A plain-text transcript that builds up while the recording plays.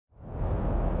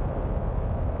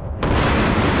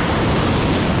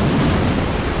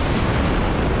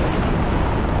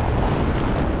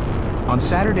On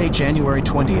Saturday, January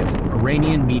 20th,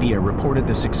 Iranian media reported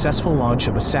the successful launch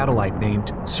of a satellite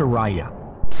named Suraya.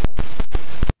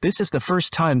 This is the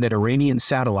first time that Iranian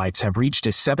satellites have reached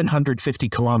a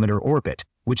 750-kilometer orbit,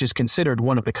 which is considered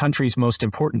one of the country's most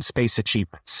important space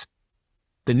achievements.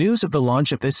 The news of the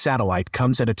launch of this satellite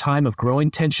comes at a time of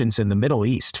growing tensions in the Middle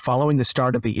East following the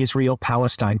start of the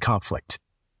Israel-Palestine conflict.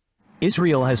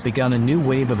 Israel has begun a new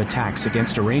wave of attacks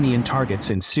against Iranian targets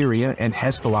in Syria and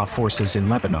Hezbollah forces in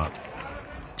Lebanon.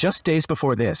 Just days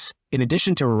before this, in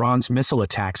addition to Iran's missile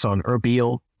attacks on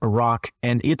Erbil, Iraq,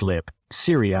 and Idlib,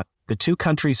 Syria, the two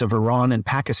countries of Iran and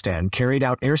Pakistan carried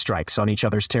out airstrikes on each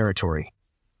other's territory.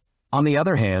 On the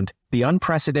other hand, the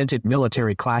unprecedented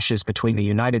military clashes between the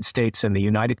United States and the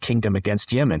United Kingdom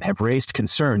against Yemen have raised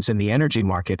concerns in the energy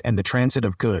market and the transit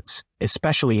of goods,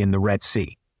 especially in the Red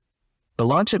Sea. The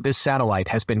launch of this satellite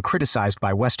has been criticized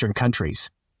by Western countries.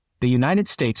 The United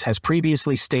States has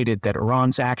previously stated that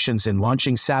Iran's actions in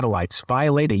launching satellites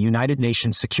violate a United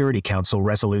Nations Security Council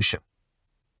resolution.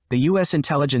 The U.S.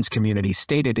 intelligence community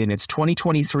stated in its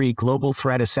 2023 Global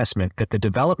Threat Assessment that the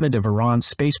development of Iran's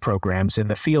space programs in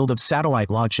the field of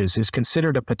satellite launches is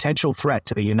considered a potential threat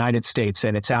to the United States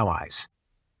and its allies.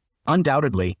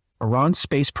 Undoubtedly, Iran's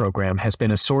space program has been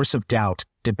a source of doubt,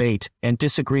 debate, and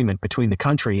disagreement between the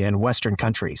country and Western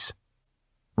countries.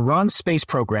 Iran's space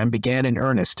program began in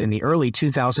earnest in the early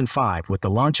 2005 with the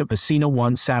launch of the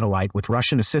Qaem-100 satellite with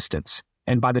Russian assistance,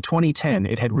 and by the 2010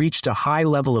 it had reached a high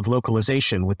level of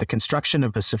localization with the construction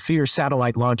of the Safir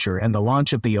satellite launcher and the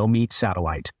launch of the Omid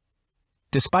satellite.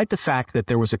 Despite the fact that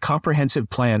there was a comprehensive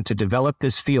plan to develop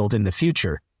this field in the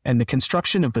future, and the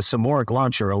construction of the Samorg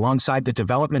launcher alongside the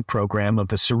development program of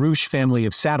the Sarush family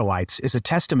of satellites is a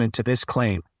testament to this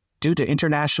claim, due to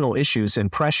international issues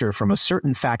and pressure from a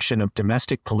certain faction of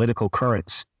domestic political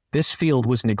currents, this field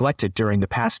was neglected during the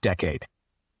past decade.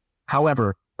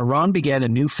 However, Iran began a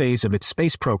new phase of its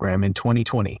space program in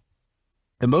 2020.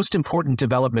 The most important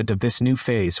development of this new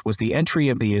phase was the entry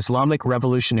of the Islamic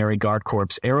Revolutionary Guard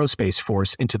Corps Aerospace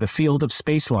Force into the field of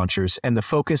space launchers and the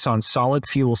focus on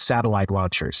solid-fuel satellite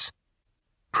launchers.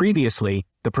 Previously,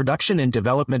 the production and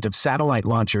development of satellite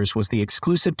launchers was the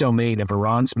exclusive domain of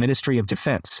Iran's Ministry of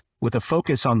Defense, with a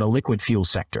focus on the liquid fuel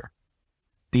sector.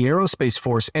 The Aerospace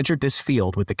Force entered this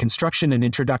field with the construction and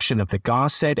introduction of the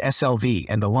Ghaem SLV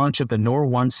and the launch of the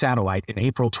Noor-1 satellite in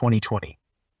April 2020.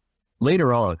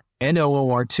 Later on,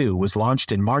 Noor-2 was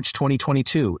launched in March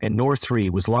 2022 and Noor-3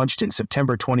 was launched in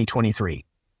September 2023.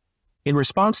 In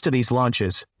response to these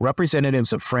launches,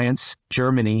 representatives of France,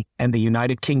 Germany, and the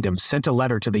United Kingdom sent a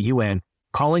letter to the UN,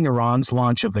 calling Iran's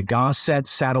launch of the Ghaem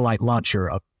satellite launcher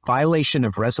a violation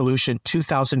of Resolution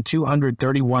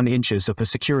 2231 inches of the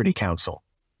Security Council.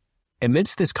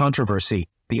 Amidst this controversy,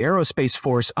 the Aerospace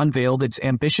Force unveiled its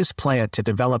ambitious plan to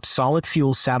develop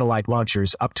solid-fuel satellite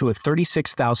launchers up to a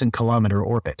 36,000-kilometer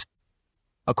orbit.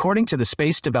 According to the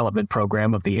Space Development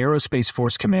Program of the Aerospace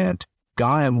Force Command,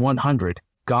 Qaem-100,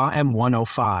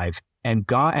 Qaem-105, and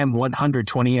Qaem-120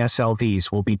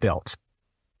 SLVs will be built.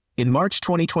 In March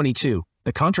 2022,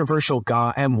 the controversial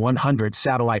Qaem-100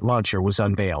 satellite launcher was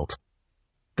unveiled.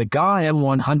 The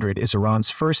Qaem-100 is Iran's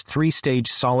first three-stage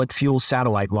solid-fuel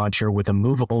satellite launcher with a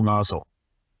movable nozzle.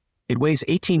 It weighs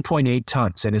 18.8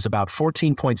 tons and is about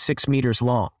 14.6 meters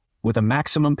long, with a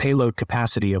maximum payload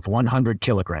capacity of 100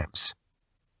 kilograms.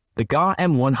 The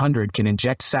Qaem-100 can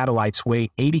inject satellites weighing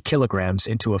 80 kilograms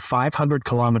into a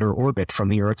 500-kilometer orbit from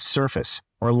the Earth's surface,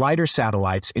 or lighter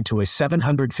satellites into a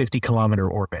 750-kilometer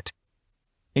orbit.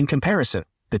 In comparison,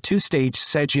 the two-stage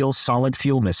Sejil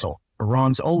solid-fuel missile,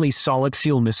 Iran's only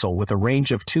solid-fuel missile with a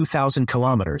range of 2,000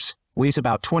 kilometers, weighs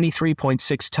about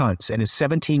 23.6 tons and is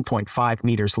 17.5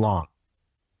 meters long.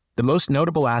 The most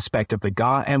notable aspect of the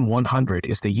Qaem-100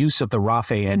 is the use of the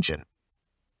Rafale engine.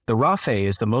 The Rafale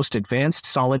is the most advanced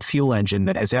solid-fuel engine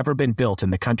that has ever been built in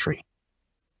the country.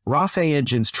 Rafale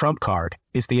engine's trump card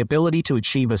is the ability to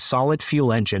achieve a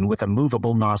solid-fuel engine with a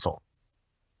movable nozzle.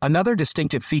 Another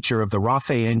distinctive feature of the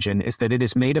Rafale engine is that it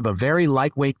is made of a very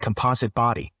lightweight composite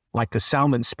body, like the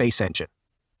Salman space engine.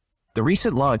 The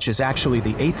recent launch is actually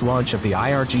the 8th launch of the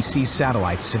IRGC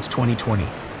satellites since 2020.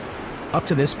 Up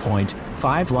to this point,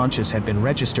 5 launches had been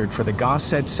registered for the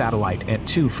Ghaem satellite and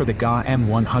 2 for the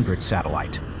Qaem-100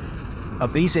 satellite.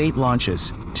 Of these 8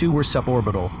 launches, 2 were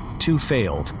suborbital, 2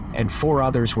 failed, and 4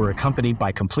 others were accompanied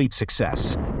by complete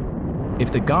success.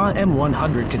 If the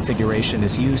Qaem-100 configuration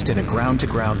is used in a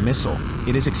ground-to-ground missile,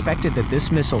 it is expected that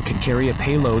this missile can carry a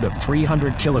payload of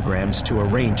 300 kilograms to a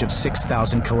range of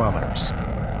 6,000 kilometers.